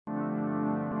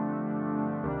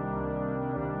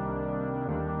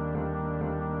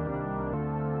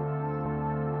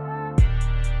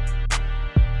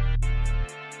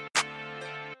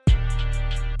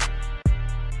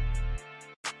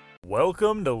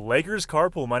Welcome to Lakers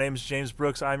Carpool. My name is James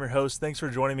Brooks. I'm your host. Thanks for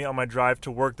joining me on my drive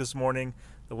to work this morning.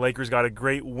 The Lakers got a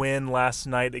great win last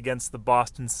night against the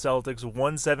Boston Celtics,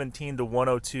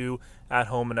 117-102 at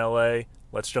home in LA.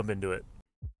 Let's jump into it.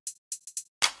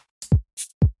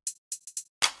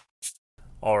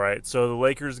 All right, so the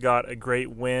Lakers got a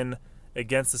great win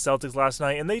against the Celtics last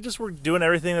night, and they just were doing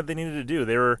everything that they needed to do.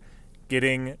 They were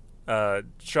getting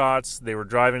shots, they were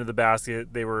driving to the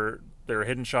basket, they were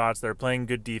hitting shots, they were playing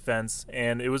good defense,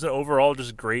 and it was an overall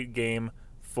just great game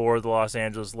for the Los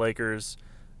Angeles Lakers.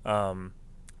 LeBron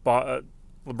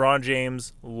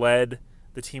James led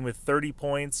the team with 30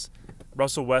 points.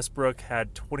 Russell Westbrook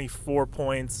had 24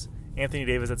 points. Anthony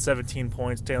Davis had 17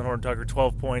 points. Taylor Horton-Tucker,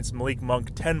 12 points. Malik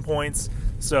Monk, 10 points.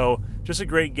 So just a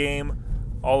great game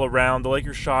all around. The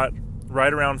Lakers shot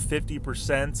right around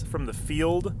 50% from the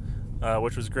field,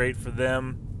 which was great for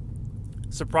them.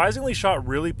 Surprisingly shot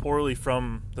really poorly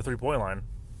from the three-point line.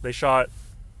 They shot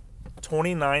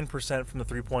 29% from the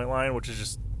three-point line, which is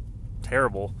just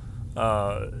terrible.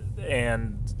 But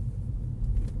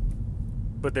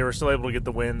they were still able to get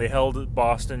the win. They held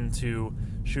Boston to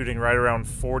shooting right around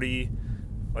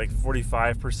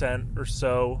 45% or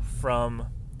so from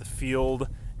the field,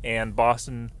 and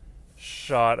Boston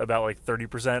shot about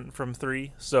 30% from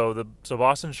three. So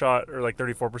Boston shot, or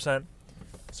 34%.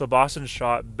 So Boston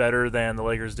shot better than the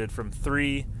Lakers did from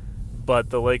three,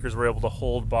 but the Lakers were able to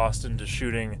hold Boston to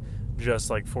shooting just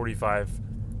 45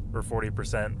 or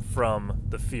 40% from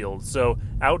the field. So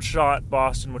outshot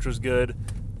Boston, which was good,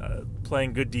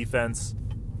 playing good defense,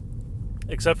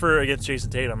 except for against Jason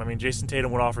Tatum. I mean, Jason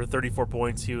Tatum went off for 34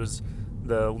 points. He was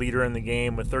the leader in the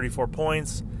game with 34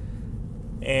 points,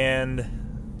 and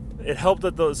it helped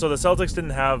that the Celtics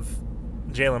didn't have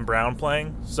Jaylen Brown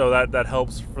playing, so that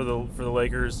helps for the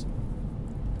Lakers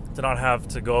to not have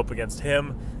to go up against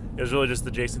him. It was really just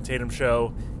the Jason Tatum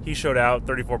show. He showed out,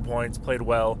 34 points, played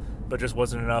well, but just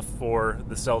wasn't enough for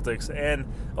the Celtics. And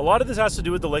a lot of this has to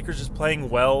do with the Lakers just playing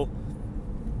well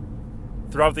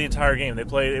throughout the entire game.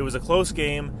 It was a close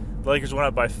game. The Lakers went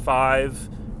up by 5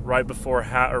 right at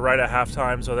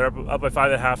halftime, so they're up by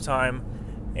 5 at halftime,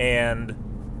 and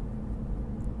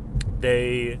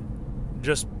they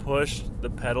just pushed the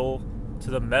pedal to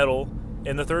the metal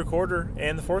in the third quarter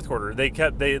and the fourth quarter.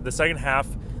 The second half,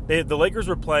 the Lakers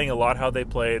were playing a lot how they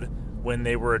played when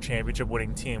they were a championship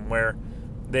winning team, where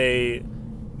they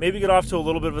maybe get off to a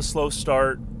little bit of a slow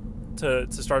start to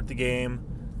start the game.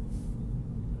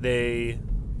 They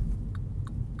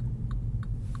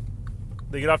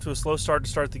get off to a slow start to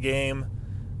start the game.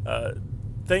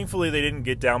 Thankfully, they didn't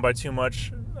get down by too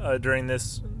much during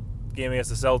this game against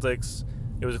the Celtics.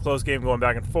 It was a close game going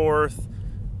back and forth.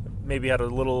 Maybe had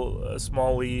a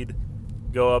small lead,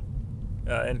 go up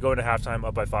and go into halftime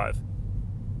up by 5.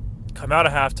 Come out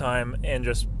of halftime and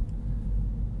just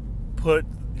put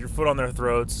your foot on their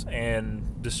throats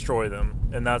and destroy them.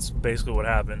 And that's basically what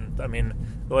happened. I mean,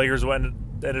 the Lakers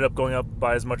ended up going up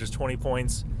by as much as 20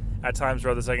 points at times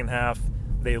throughout the second half.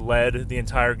 They led the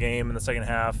entire game in the second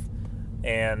half,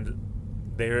 and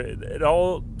it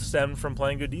all stemmed from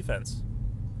playing good defense.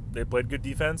 They played good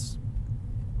defense,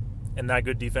 and that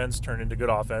good defense turned into good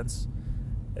offense,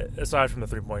 aside from the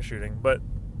three-point shooting. But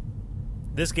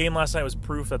this game last night was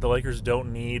proof that the Lakers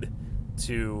don't need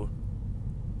to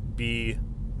be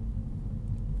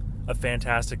a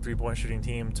fantastic three-point shooting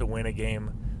team to win a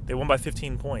game. They won by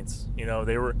 15 points. You know,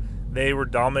 they were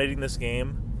dominating this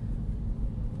game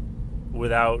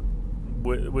with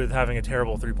having a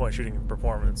terrible three-point shooting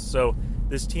performance. So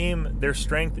this team, their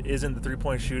strength isn't the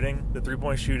three-point shooting. The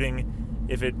three-point shooting,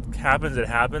 if it happens, it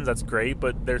happens. That's great,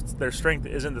 but their strength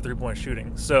isn't the three-point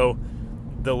shooting. So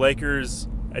the Lakers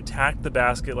attacked the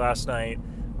basket last night.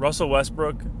 Russell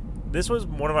Westbrook, this was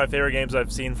one of my favorite games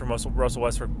I've seen from Russell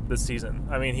Westbrook this season.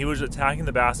 I mean, he was attacking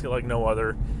the basket like no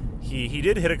other. He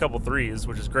did hit a couple threes,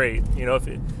 which is great. You know,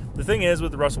 the thing is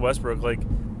with Russell Westbrook,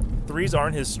 threes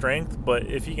aren't his strength, but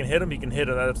if he can hit them, he can hit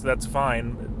them. That's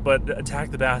fine. But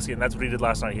attack the basket, and that's what he did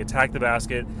last night. He attacked the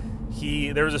basket.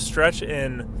 There was a stretch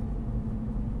in,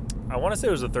 I want to say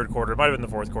it was the third quarter. It might have been the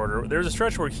fourth quarter. There was a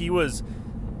stretch where he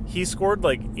scored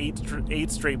 8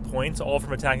 straight points, all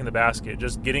from attacking the basket,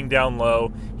 just getting down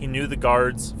low. He knew the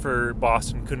guards for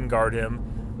Boston couldn't guard him.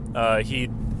 He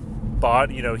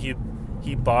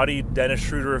bodied Dennis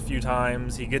Schroeder a few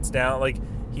times. He gets down,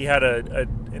 he had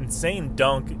an insane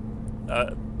dunk.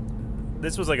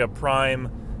 This was a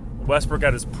prime Westbrook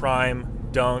at his prime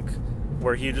dunk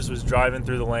where he just was driving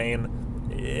through the lane.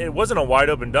 It wasn't a wide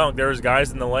open dunk. There was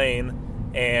guys in the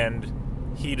lane, and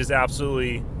he just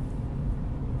absolutely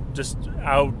just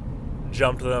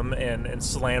jumped them and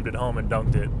slammed it home and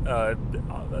dunked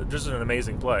it. Just an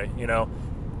amazing play,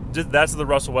 That's the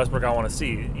Russell Westbrook I want to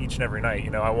see each and every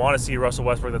night. I want to see Russell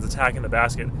Westbrook that's attacking the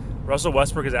basket. Russell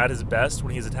Westbrook is at his best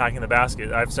when he's attacking the basket.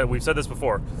 We've said this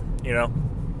before,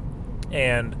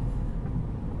 and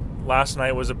last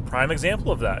night was a prime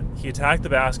example of that. He attacked the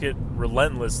basket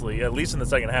relentlessly, at least in the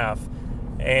second half,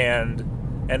 and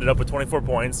ended up with 24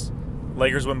 points.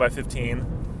 Lakers win by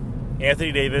 15.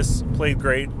 Anthony Davis played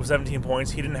great with 17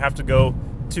 points. He didn't have to go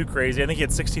too crazy. I think he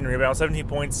had 16 rebounds, 17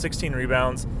 points, 16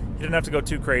 rebounds. He didn't have to go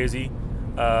too crazy.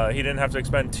 He didn't have to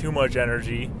expend too much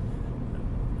energy.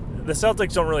 The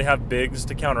Celtics don't really have bigs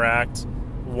to counteract.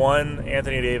 1,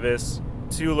 Anthony Davis,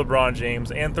 2, LeBron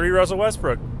James, and 3, Russell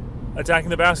Westbrook attacking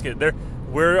the basket. The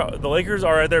Lakers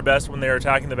are at their best when they're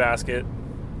attacking the basket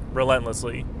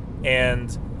relentlessly.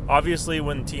 And obviously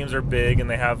when teams are big and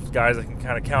they have guys that can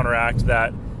kind of counteract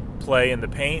that play in the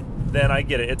paint, then I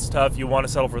get it. It's tough. You want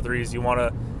to settle for threes. You want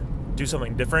to do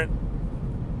something different.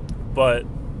 But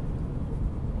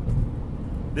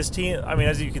this team,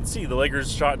 as you can see, the Lakers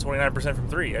shot 29% from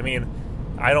 3.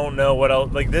 I don't know what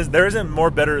else. There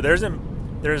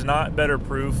is not better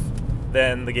proof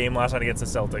than the game last night against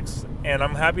the Celtics. And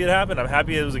I'm happy it happened. I'm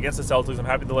happy it was against the Celtics. I'm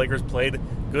happy the Lakers played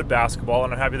good basketball,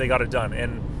 and I'm happy they got it done.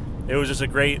 And it was just a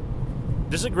great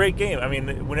game.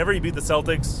 Whenever you beat the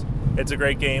Celtics, it's a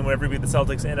great game. Whenever you beat the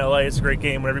Celtics in LA, it's a great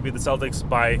game. Whenever you beat the Celtics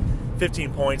by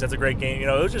 15 points, that's a great game.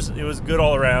 It was good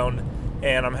all around,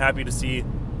 and I'm happy to see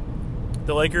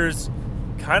the Lakers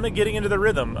kind of getting into the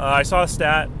rhythm. I saw a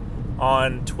stat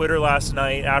on Twitter last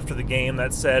night after the game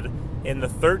that said in the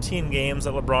 13 games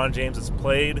that LeBron James has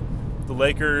played, the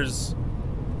Lakers'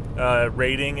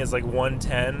 rating is like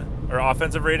 110, or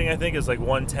offensive rating, I think, is like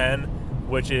 110,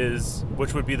 which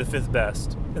would be the 5th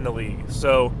best in the league.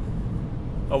 So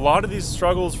a lot of these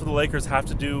struggles for the Lakers have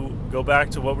to go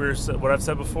back to what I've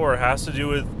said before. It has to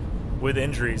do with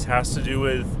injuries, has to do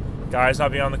with guys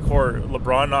not being on the court,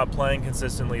 LeBron not playing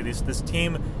consistently, this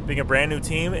team being a brand new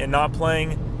team and not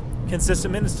playing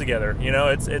consistent minutes together.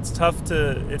 It's tough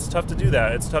to do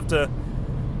that. It's tough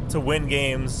to win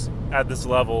games at this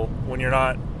level when you're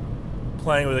not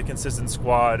playing with a consistent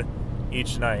squad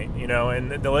each night.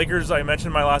 And the Lakers, I mentioned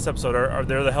in my last episode, are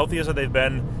they're the healthiest that they've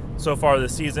been so far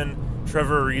this season.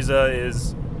 Trevor Ariza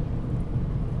is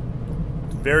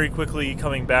very quickly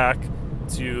coming back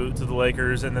to the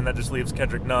Lakers, and then that just leaves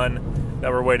Kendrick Nunn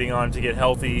that we're waiting on to get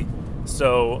healthy.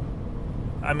 So,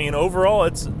 overall,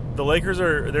 the Lakers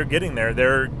they're getting there.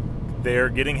 They're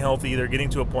getting healthy. They're getting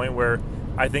to a point where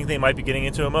I think they might be getting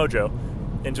into a mojo,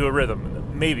 into a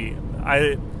rhythm. Maybe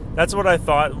that's what I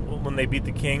thought when they beat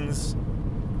the Kings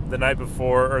the night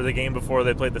before, or the game before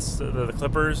they played the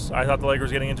Clippers. I thought the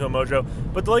Lakers were getting into a mojo,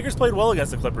 but the Lakers played well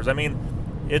against the Clippers.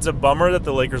 It's a bummer that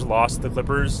the Lakers lost the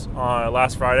Clippers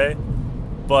last Friday.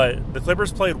 But the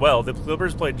Clippers played well. The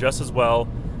Clippers played just as well.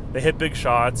 They hit big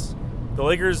shots. The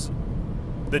Lakers,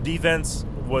 the defense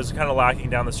was kind of lacking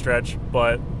down the stretch,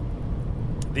 but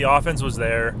the offense was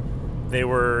there. They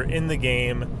were in the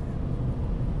game.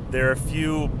 They're a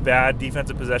few bad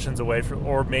defensive possessions away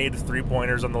or made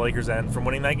 3-pointers on the Lakers' end from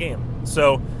winning that game.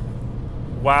 So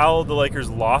while the Lakers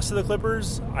lost to the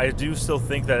Clippers, I do still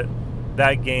think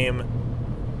that game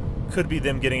could be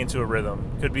them getting into a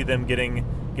rhythm, could be them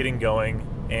getting going,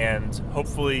 and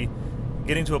hopefully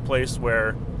getting to a place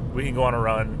where we can go on a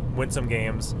run, win some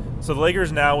games. So the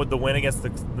Lakers now, with the win against the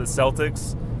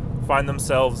Celtics, find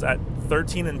themselves at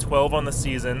 13-12 on the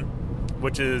season,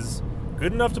 which is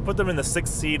good enough to put them in the 6th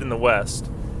seed in the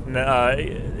West.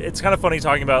 It's kind of funny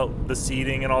talking about the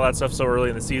seeding and all that stuff so early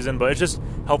in the season, but it's just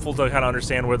helpful to kind of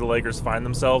understand where the Lakers find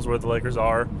themselves, where the Lakers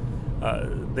are.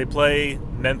 They play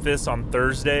Memphis on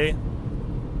Thursday,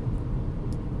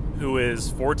 who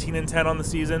is 14-10 on the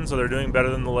season, so they're doing better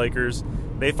than the Lakers.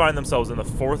 They find themselves in the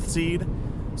 4th seed,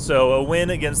 so a win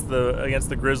against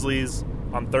the Grizzlies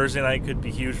on Thursday night could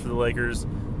be huge for the Lakers.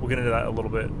 We'll get into that a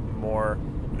little bit more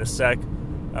in a sec.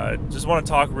 Just want to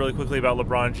talk really quickly about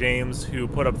LeBron James, who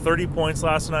put up 30 points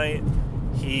last night.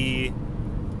 He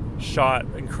shot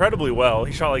incredibly well.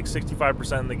 He shot like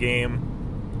 65% in the game.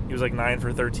 He was like 9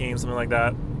 for 13, something like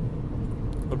that.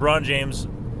 LeBron James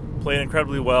played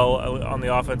incredibly well on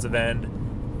the offensive end,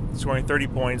 scoring 30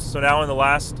 points. So now in the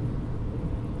last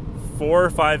 4 or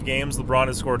 5 games, LeBron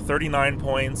has scored 39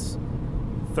 points,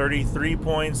 33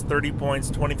 points, 30 points,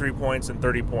 23 points, and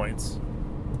 30 points.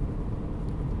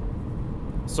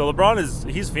 So LeBron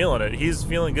he's feeling it. He's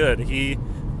feeling good.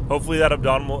 Hopefully that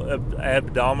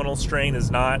abdominal strain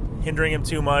is not hindering him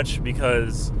too much,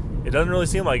 because it doesn't really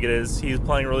seem like it is. He's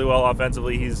playing really well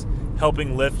offensively. He's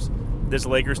helping lift this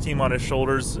Lakers team on his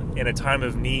shoulders in a time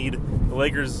of need. The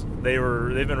Lakers, they've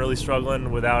been really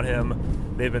struggling without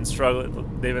him. They've been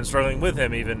struggling with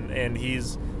him even, and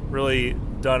he's really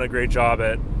done a great job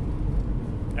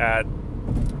at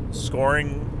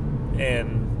scoring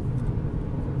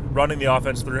and running the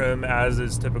offense through him, as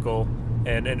is typical,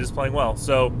 and just playing well.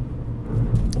 So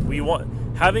we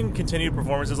want having continued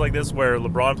performances like this where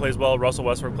LeBron plays well, Russell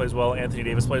Westbrook plays well, Anthony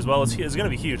Davis plays well is going to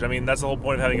be huge. I mean, that's the whole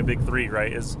point of having a big three,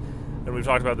 right? And we've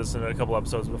talked about this in a couple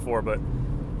episodes before, but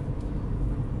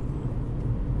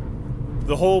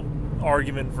the whole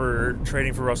argument for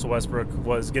trading for Russell Westbrook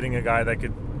was getting a guy that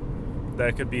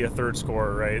could be a third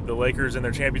scorer, right? The Lakers in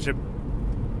their championship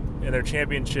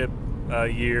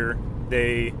year,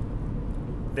 they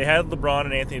had LeBron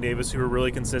and Anthony Davis who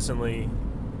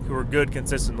were good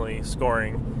consistently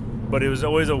scoring, but it was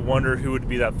always a wonder who would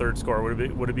be that third scorer.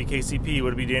 Would it be KCP?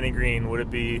 Would it be Danny Green? Would it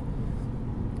be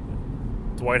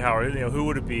Dwight Howard? Who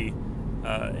would it be?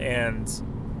 And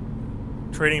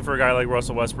trading for a guy like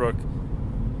Russell Westbrook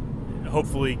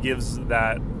hopefully gets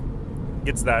that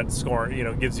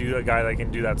scoring, gives you a guy that can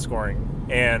do that scoring.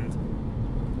 And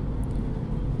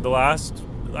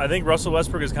I think Russell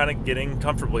Westbrook is kind of getting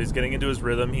comfortable. He's getting into his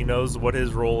rhythm. He knows what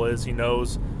his role is. He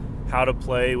knows how to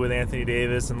play with Anthony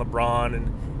Davis and LeBron,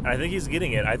 and I think he's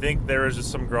getting it. I think there is just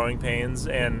some growing pains,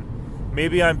 and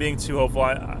maybe I'm being too hopeful.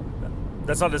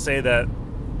 That's not to say that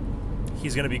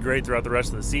he's going to be great throughout the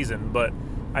rest of the season, but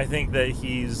I think that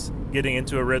he's getting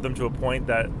into a rhythm to a point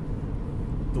that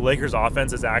the Lakers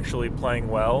offense is actually playing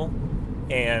well,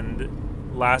 and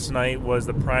last night was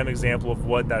the prime example of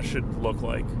what that should look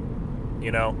like.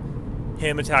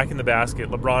 Him attacking the basket,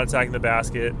 LeBron attacking the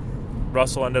basket,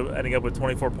 Russell ending up with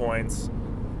 24 points,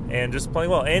 and just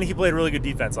playing well. And he played really good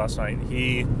defense last night.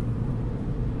 I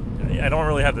don't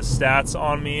really have the stats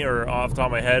on me or off the top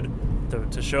of my head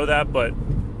to show that, but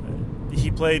he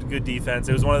played good defense.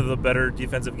 It was one of the better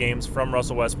defensive games from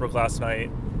Russell Westbrook last night,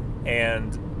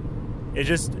 and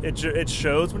it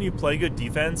shows when you play good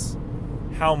defense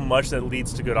how much that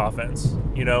leads to good offense.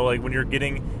 Like when you're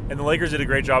and the Lakers did a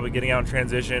great job of getting out in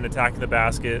transition, attacking the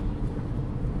basket,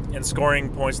 and scoring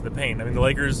points in the paint. I mean, the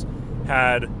Lakers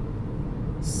had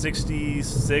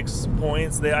 66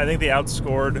 points. I think they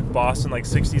outscored Boston like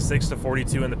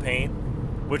 66-42 in the paint,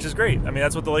 which is great. I mean,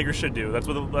 that's what the Lakers should do. That's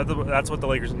what the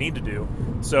Lakers need to do.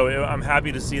 So I'm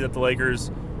happy to see that the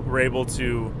Lakers were able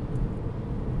to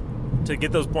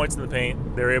get those points in the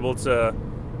paint. They're able to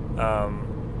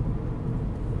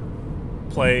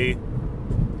play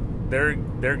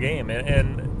their game,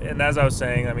 and as I was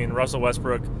saying, I mean, Russell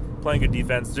Westbrook playing good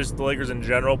defense, just the Lakers in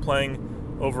general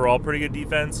playing overall pretty good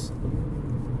defense.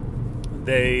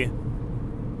 They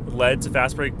led to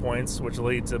fast break points, which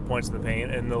lead to points in the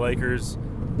paint, and the Lakers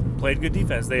played good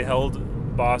defense. They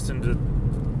held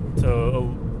Boston to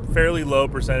a fairly low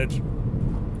percentage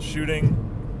shooting.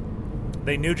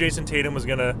 They knew Jason Tatum was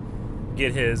going to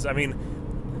get his. I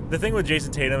mean, the thing with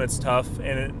Jason Tatum, it's tough,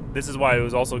 and this is why it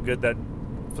was also good that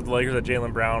for the Lakers that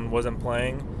Jaylen Brown wasn't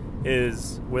playing,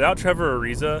 is without Trevor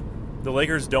Ariza, the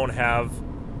Lakers don't have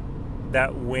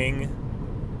that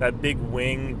big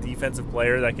wing defensive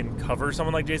player that can cover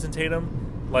someone like Jason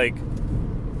Tatum. Like,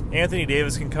 Anthony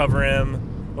Davis can cover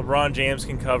him, LeBron James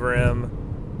can cover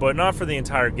him, but not for the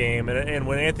entire game. And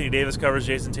when Anthony Davis covers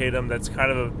Jason Tatum,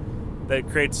 that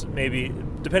creates, maybe,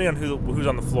 depending on who's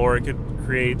on the floor, it could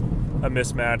create a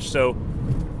mismatch. So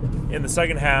in the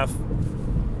second half,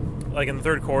 like in the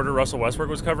third quarter, Russell Westbrook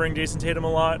was covering Jason Tatum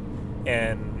a lot,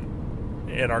 and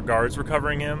our guards were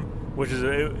covering him, which is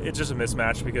it's just a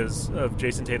mismatch because of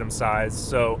Jason Tatum's size.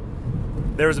 So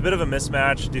there was a bit of a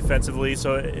mismatch defensively.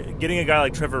 So getting a guy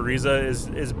like Trevor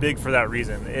Ariza is big for that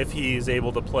reason. If he's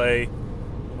able to play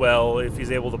well, if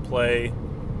he's able to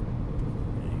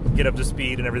get up to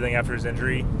speed and everything after his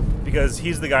injury, because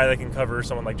he's the guy that can cover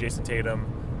someone like Jason Tatum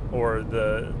or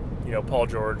Paul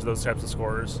George, those types of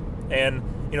scorers. And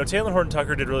Talen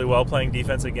Horton-Tucker did really well playing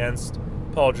defense against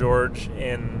Paul George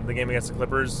in the game against the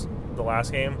Clippers, the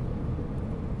last game,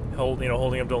 holding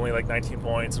him to only like 19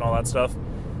 points and all that stuff.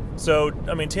 So,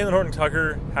 I mean, Talen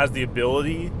Horton-Tucker has the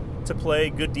ability to play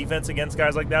good defense against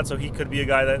guys like that, so he could be a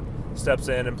guy that steps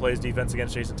in and plays defense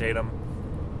against Jason Tatum.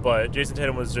 But Jason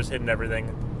Tatum was just hitting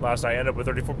everything last night. Ended up with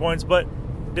 34 points, but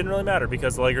it didn't really matter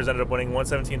because the Lakers ended up winning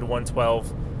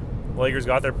 117-112. The Lakers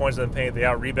got their points in the paint. They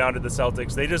out-rebounded the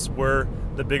Celtics. They just were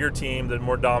the bigger team, the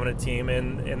more dominant team,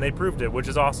 and they proved it, which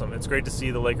is awesome. It's great to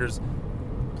see the Lakers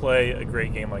play a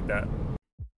great game like that.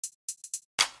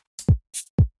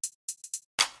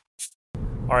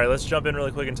 All right, let's jump in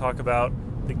really quick and talk about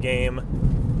the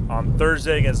game on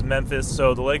Thursday against Memphis.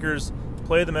 So the Lakers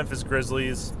play the Memphis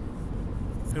Grizzlies.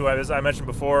 who, as I mentioned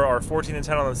before, are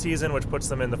 14-10 on the season, which puts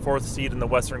them in the 4th seed in the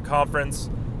Western Conference.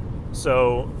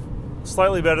 So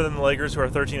slightly better than the Lakers, who are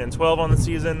 13-12 on the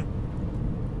season.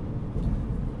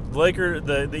 The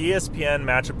ESPN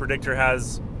matchup predictor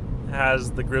has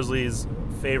the Grizzlies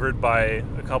favored by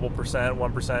a couple percent,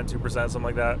 1%, 2%, something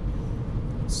like that.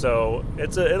 So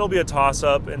it'll be a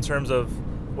toss-up in terms of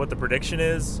what the prediction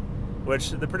is, which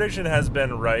the prediction has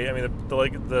been right. I mean,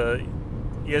 the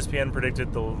ESPN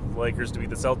predicted the Lakers to beat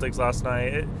the Celtics last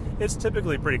night. It's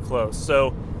typically pretty close,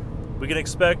 so we can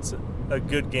expect a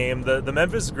good game. The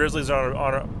Memphis Grizzlies are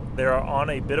on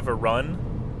a bit of a run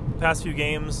the past few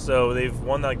games, so they've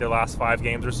won like their last 5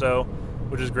 games or so,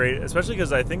 which is great, especially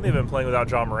because I think they've been playing without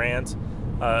Ja Morant.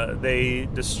 They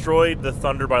destroyed the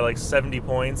Thunder by like 70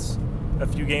 points a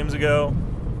few games ago,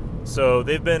 so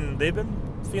they've been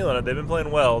feeling it. They've been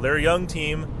playing well. They're a young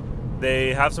team.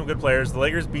 They have some good players. The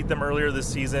Lakers beat them earlier this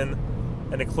season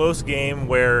in a close game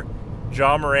where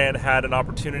Ja Morant had an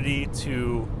opportunity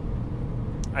to,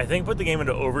 I think, put the game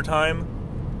into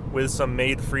overtime with some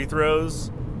made free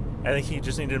throws. I think he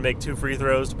just needed to make 2 free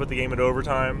throws to put the game into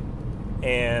overtime,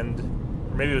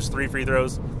 or maybe it was 3 free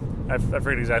throws. I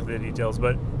forget exactly the details,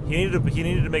 but he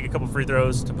needed to make a couple free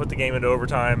throws to put the game into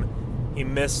overtime. He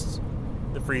missed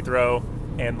the free throw,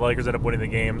 and the Lakers ended up winning the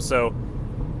game. So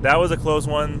that was a close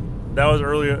one. That was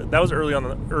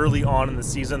early on in the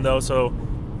season, though. So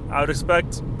I would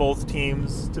expect both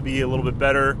teams to be a little bit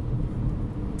better.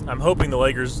 I'm hoping the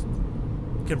Lakers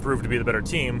can prove to be the better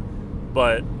team,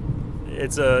 but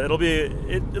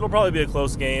it'll probably be a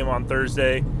close game on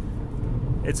Thursday.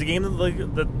 It's a game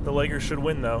that the Lakers should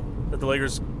win, though. That the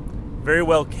Lakers very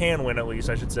well can win, at least,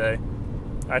 I should say.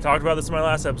 I talked about this in my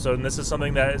last episode, and this is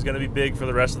something that is going to be big for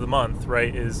the rest of the month,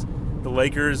 right? Is the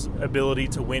Lakers' ability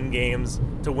to win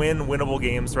winnable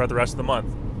games throughout the rest of the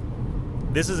month.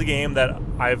 This is a game that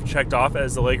I've checked off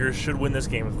as the Lakers should win this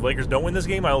game. If the Lakers don't win this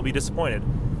game, I will be disappointed.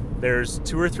 There's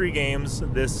 2 or 3 games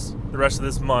the rest of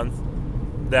this month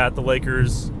that the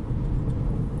Lakers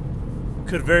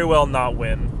could very well not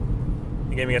win.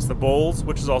 The game against the Bulls,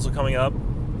 which is also coming up,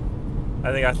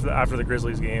 I think after the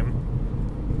Grizzlies game.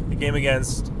 The game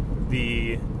against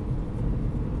the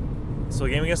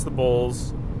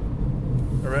Bulls,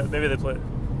 or maybe they play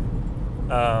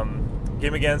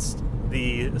game against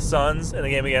the Suns and a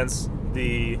game against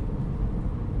the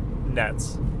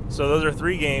Nets. So those are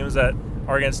 3 games that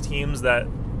are against teams that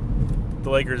the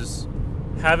Lakers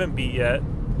haven't beat yet,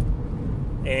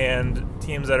 and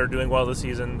teams that are doing well this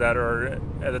season that are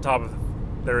at the top of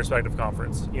their respective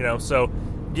conference. So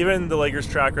given the Lakers'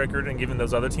 track record and given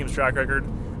those other teams' track record,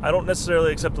 I don't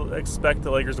necessarily expect the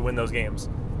Lakers to win those games.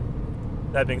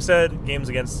 That being said, games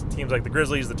against teams like the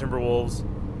Grizzlies, the Timberwolves,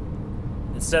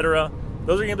 etc.,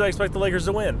 those are games I expect the Lakers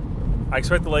to win. I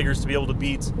expect the Lakers to be able to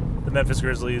beat the Memphis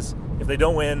Grizzlies. If they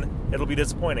don't win, it'll be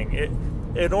disappointing.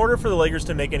 In order for the Lakers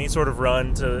to make any sort of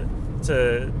run, to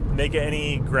make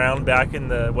any ground back in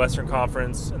the Western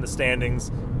Conference and the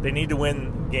standings, they need to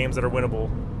win games that are winnable.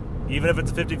 Even if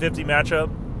it's a 50-50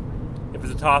 matchup, if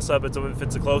it's a toss-up, if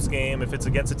it's a close game, if it's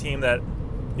against a team that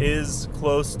is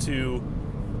close to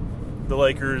the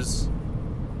Lakers'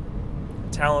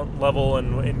 talent level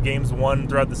and in games won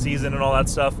throughout the season and all that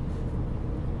stuff,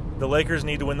 the Lakers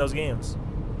need to win those games.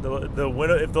 If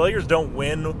the Lakers don't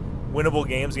win winnable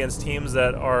games against teams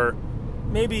that are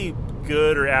maybe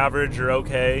good or average or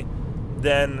okay,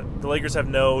 then the Lakers have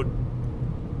no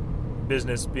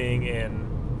business being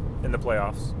in the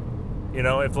playoffs.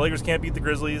 If the Lakers can't beat the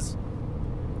Grizzlies,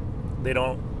 they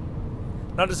don't.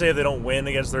 Not to say if they don't win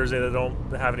against Thursday, they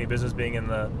don't have any business being in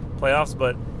the playoffs.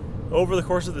 But over the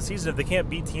course of the season, if they can't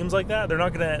beat teams like that, they're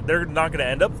not gonna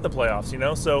end up in the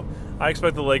playoffs. So I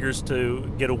expect the Lakers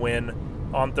to get a win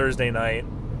on Thursday night,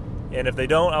 and if they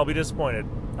don't, I'll be disappointed.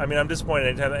 I mean, I'm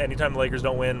disappointed anytime the Lakers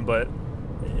don't win, but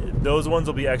those ones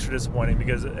will be extra disappointing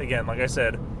because, again, like I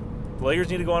said, the Lakers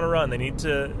need to go on a run. They need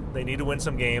to win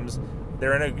some games.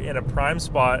 They're in a prime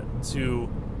spot to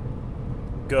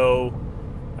go.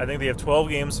 I think they have 12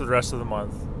 games for the rest of the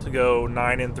month to go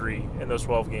 9-3 in those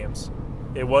 12 games.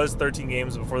 It was 13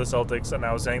 games before the Celtics, and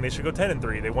I was saying they should go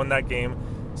 10-3. They won that game,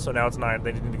 so now it's 9.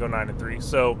 They need to go 9-3.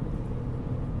 So,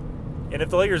 and if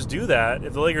the Lakers do that,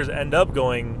 if the Lakers end up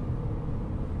going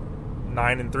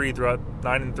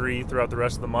 9-3 throughout the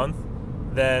rest of the month,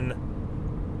 then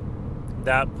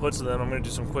that puts them. I'm going to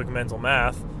do some quick mental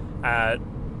math at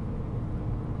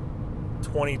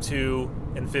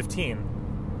 22-15.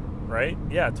 Right?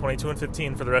 Yeah,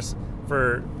 22-15 for the rest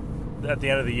at the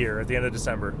end of the year, at the end of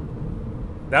December.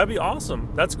 That would be awesome.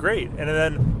 That's great. And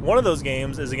then one of those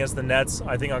games is against the Nets,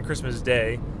 I think on Christmas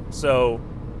Day. So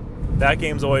that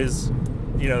game's always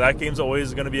that game's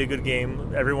always going to be a good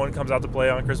game. Everyone comes out to play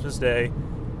on Christmas Day.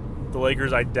 The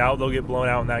Lakers, I doubt they'll get blown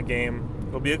out in that game.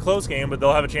 It'll be a close game, but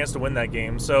they'll have a chance to win that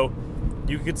game. So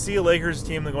you could see a Lakers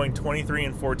team going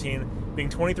 23-14, being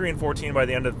 23-14 by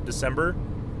the end of December,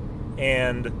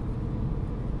 and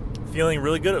feeling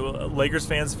really good. Lakers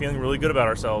fans feeling really good about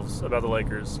ourselves, about the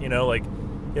Lakers.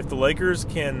 If the Lakers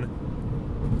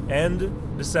can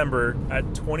end December at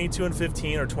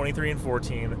 22-15 or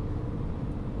 23-14,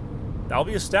 that'll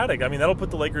be ecstatic. I mean, that'll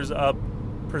put the Lakers up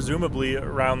presumably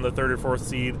around the 3rd or 4th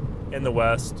seed in the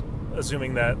West,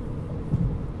 assuming that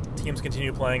teams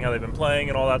continue playing how they've been playing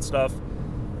and all that stuff.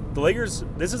 The Lakers,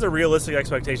 this is a realistic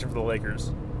expectation for the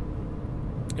Lakers.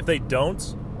 If they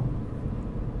don't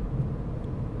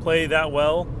play that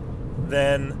well,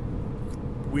 then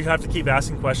we have to keep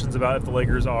asking questions about if the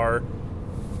Lakers are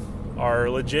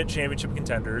legit championship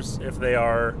contenders, if they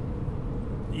are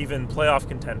even playoff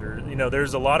contenders.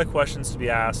 There's a lot of questions to be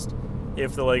asked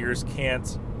if the Lakers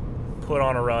can't put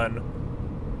on a run.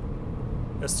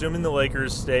 Assuming the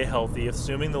Lakers stay healthy,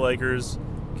 assuming the Lakers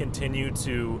continue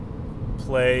to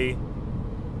play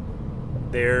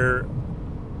their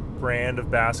brand of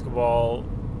basketball,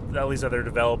 at least that they're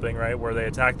developing, right, where they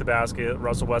attack the basket,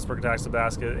 Russell Westbrook attacks the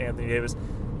basket, Anthony Davis,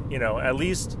 at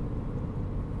least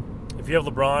if you have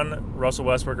LeBron, Russell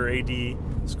Westbrook, or AD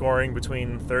scoring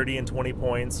between 30 and 20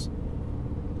 points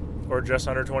or just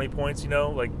under 20 points,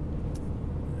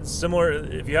 similar,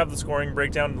 if you have the scoring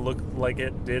breakdown look like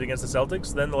it did against the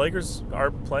Celtics, then the Lakers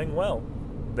are playing well.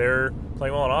 They're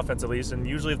playing well on offense, at least, and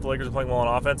usually if the Lakers are playing well on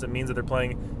offense, it means that they're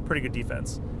playing pretty good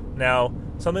defense. Now,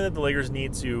 something that the Lakers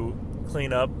need to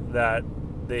clean up that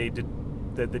they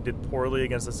did poorly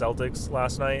against the Celtics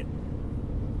last night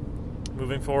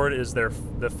moving forward is the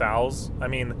fouls. I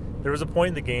mean, there was a point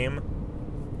in the game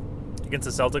against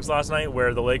the Celtics last night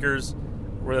where the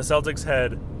Celtics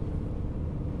had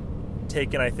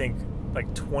taken, I think,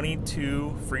 like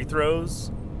 22 free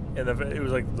throws, and it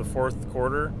was like the 4th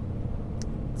quarter.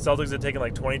 The Celtics had taken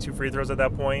like 22 free throws at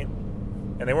that point,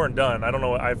 and they weren't done. I don't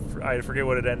know. I forget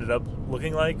what it ended up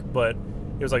looking like, but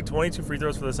it was like 22 free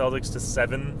throws for the Celtics to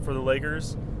 7 for the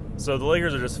Lakers. So the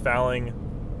Lakers are just fouling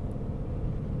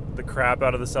the crap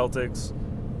out of the Celtics,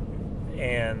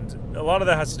 and a lot of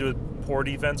that has to do with poor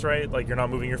defense, right? Like, you're not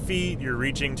moving your feet, you're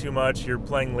reaching too much, you're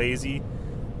playing lazy.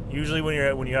 Usually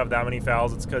when you have that many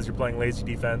fouls, it's because you're playing lazy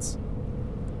defense.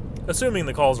 Assuming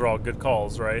the calls are all good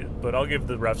calls, right? But I'll give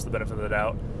the refs the benefit of the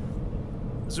doubt.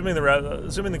 Assuming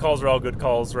the calls are all good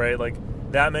calls, right? Like,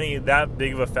 that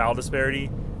big of a foul disparity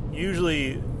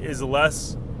usually is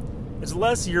less. It's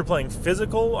less you're playing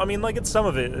physical. I mean, like, it's some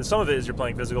of it is you're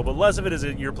playing physical, but less of it is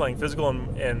you're playing physical,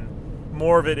 and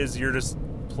more of it is you're just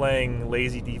playing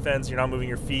lazy defense. You're not moving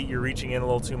your feet. You're reaching in a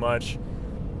little too much.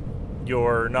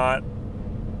 You're not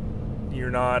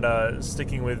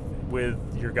sticking with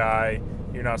your guy.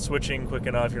 You're not switching quick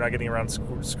enough. You're not getting around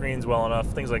screens well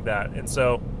enough. Things like that. And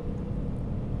so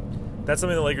that's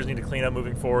something the Lakers need to clean up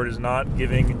moving forward, is not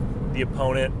giving the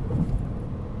opponent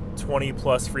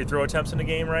 20-plus free throw attempts in a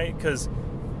game, right? Because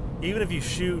even if you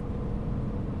shoot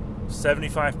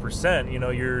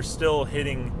 75%, you're still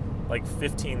hitting like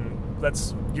 15.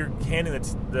 You're handing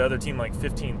the other team like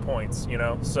 15 points,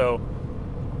 So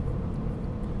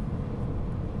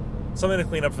something to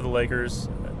clean up for the Lakers.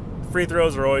 Free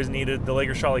throws are always needed. The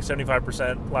Lakers shot like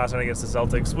 75% last night against the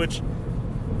Celtics, which,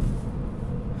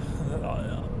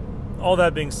 all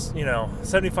that being,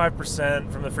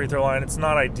 75% from the free throw line, it's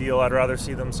not ideal. I'd rather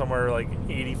see them somewhere like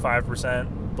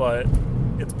 85%, but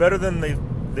it's better than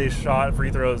they shot free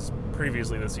throws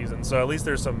previously this season. So at least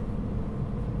there's some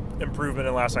improvement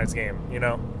in last night's game,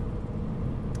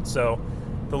 So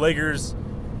the Lakers,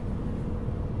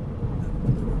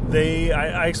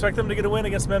 I expect them to get a win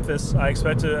against Memphis. I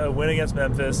expect a win against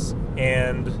Memphis,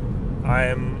 and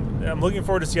I'm looking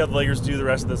forward to see how the Lakers do the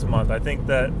rest of this month. I think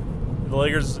that the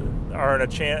Lakers are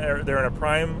they're in a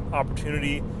prime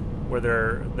opportunity where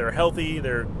they're healthy,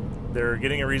 they're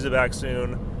getting Ariza back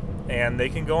soon, and they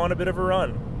can go on a bit of a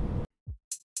run.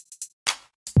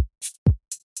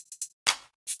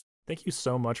 Thank you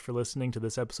so much for listening to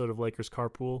this episode of Lakers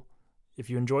Carpool. If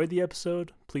you enjoyed the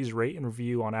episode, please rate and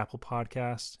review on Apple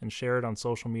Podcasts and share it on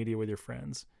social media with your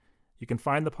friends. You can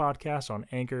find the podcast on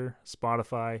Anchor,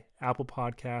 Spotify, Apple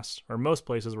Podcasts, or most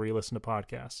places where you listen to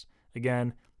podcasts.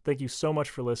 Again, thank you so much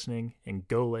for listening, and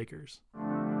go Lakers.